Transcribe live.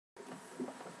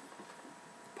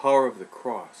power of the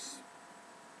cross.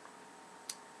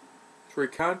 To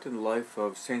recount in the life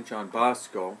of St. John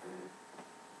Bosco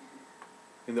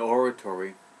in the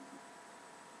oratory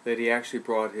that he actually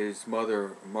brought his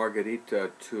mother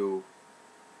Margarita to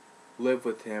live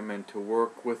with him and to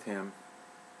work with him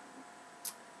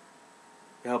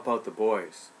to help out the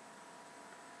boys.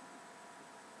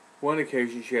 One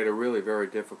occasion she had a really very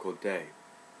difficult day,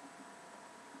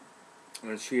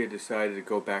 and she had decided to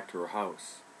go back to her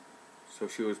house. So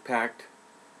she was packed,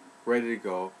 ready to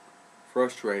go,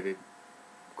 frustrated,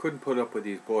 couldn't put up with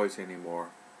these boys anymore.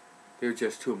 They were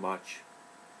just too much,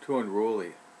 too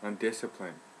unruly,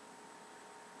 undisciplined.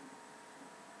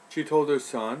 She told her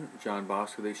son, John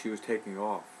Bosco, that she was taking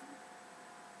off.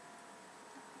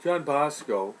 John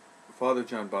Bosco, Father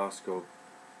John Bosco,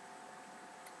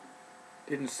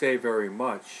 didn't say very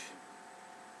much,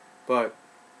 but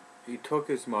he took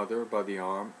his mother by the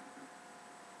arm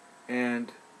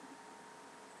and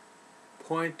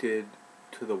pointed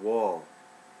to the wall.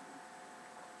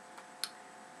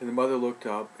 And the mother looked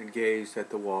up and gazed at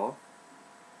the wall.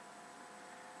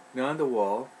 And on the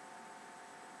wall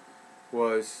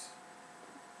was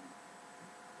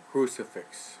a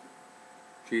crucifix,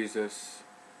 Jesus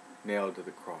nailed to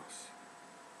the cross.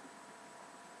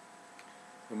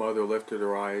 The mother lifted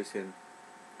her eyes and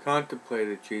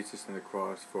contemplated Jesus on the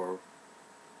cross for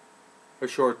a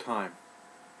short time.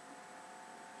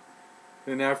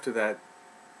 Then after that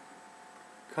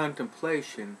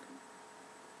contemplation,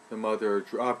 the mother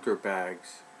dropped her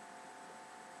bags,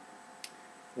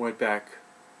 went back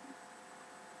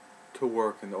to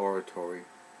work in the oratory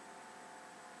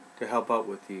to help out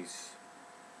with these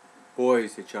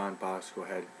boys that John Bosco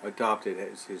had adopted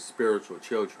as his spiritual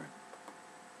children.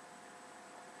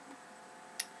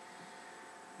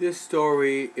 This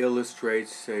story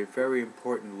illustrates a very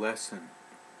important lesson,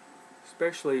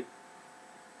 especially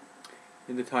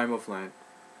in the time of Lent,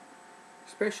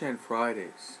 especially on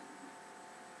Fridays,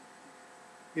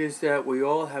 is that we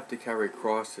all have to carry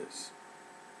crosses.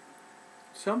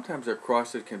 Sometimes our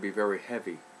crosses can be very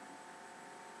heavy.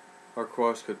 Our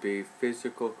cross could be a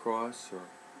physical cross or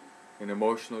an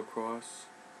emotional cross.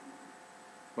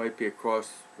 Might be a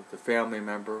cross with a family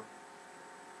member.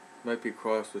 Might be a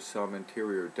cross with some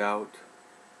interior doubt.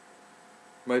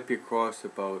 Might be a cross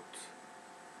about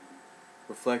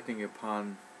reflecting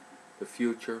upon the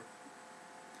future.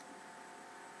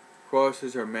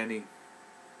 Crosses are many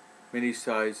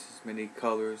sizes, many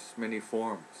colors, many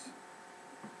forms.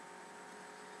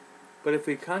 But if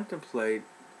we contemplate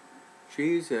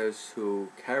Jesus, who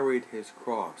carried his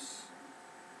cross,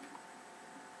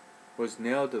 was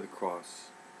nailed to the cross,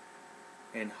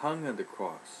 and hung on the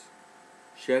cross,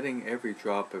 shedding every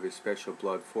drop of his special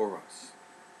blood for us,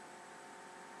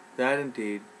 that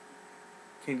indeed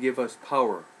can give us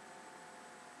power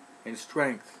and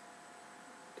strength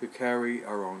to carry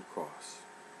our own cross.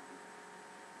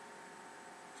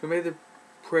 So may the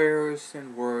prayers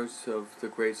and words of the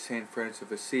great Saint Francis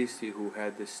of Assisi, who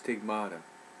had the stigmata,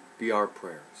 be our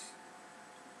prayers.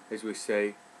 As we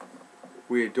say,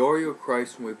 we adore you,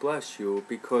 Christ, and we bless you,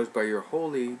 because by your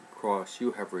holy cross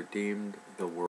you have redeemed the world.